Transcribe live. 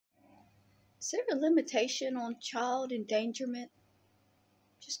Is there a limitation on child endangerment?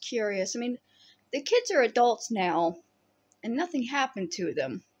 Just curious. I mean, the kids are adults now, and nothing happened to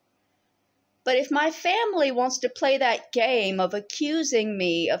them. But if my family wants to play that game of accusing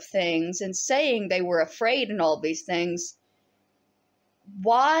me of things and saying they were afraid and all these things,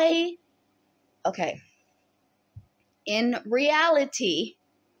 why? Okay. In reality,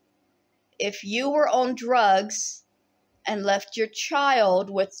 if you were on drugs and left your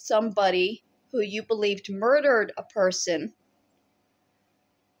child with somebody who you believed murdered a person,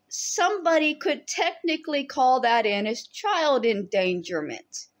 somebody could technically call that in as child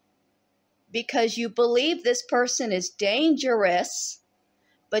endangerment. Because you believe this person is dangerous,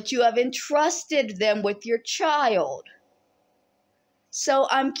 but you have entrusted them with your child. So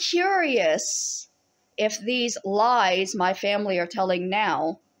I'm curious if these lies my family are telling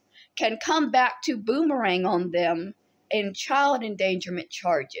now can come back to boomerang on them in child endangerment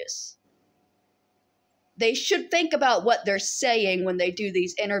charges. They should think about what they're saying when they do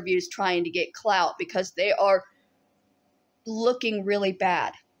these interviews trying to get clout, because they are looking really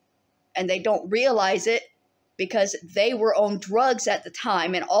bad. And they don't realize it because they were on drugs at the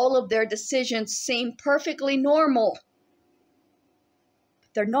time and all of their decisions seem perfectly normal. But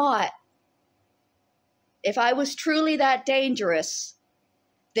they're not. If I was truly that dangerous,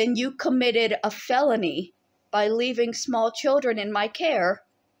 then you committed a felony by leaving small children in my care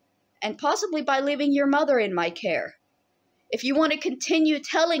and possibly by leaving your mother in my care. If you want to continue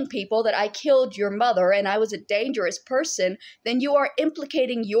telling people that I killed your mother and I was a dangerous person, then you are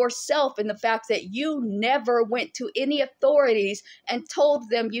implicating yourself in the fact that you never went to any authorities and told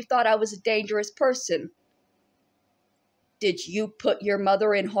them you thought I was a dangerous person. Did you put your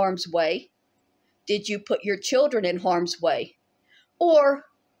mother in harm's way? Did you put your children in harm's way? Or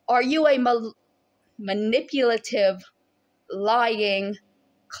are you a manipulative, lying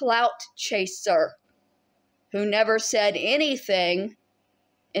clout chaser who never said anything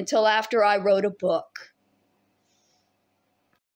until after I wrote a book?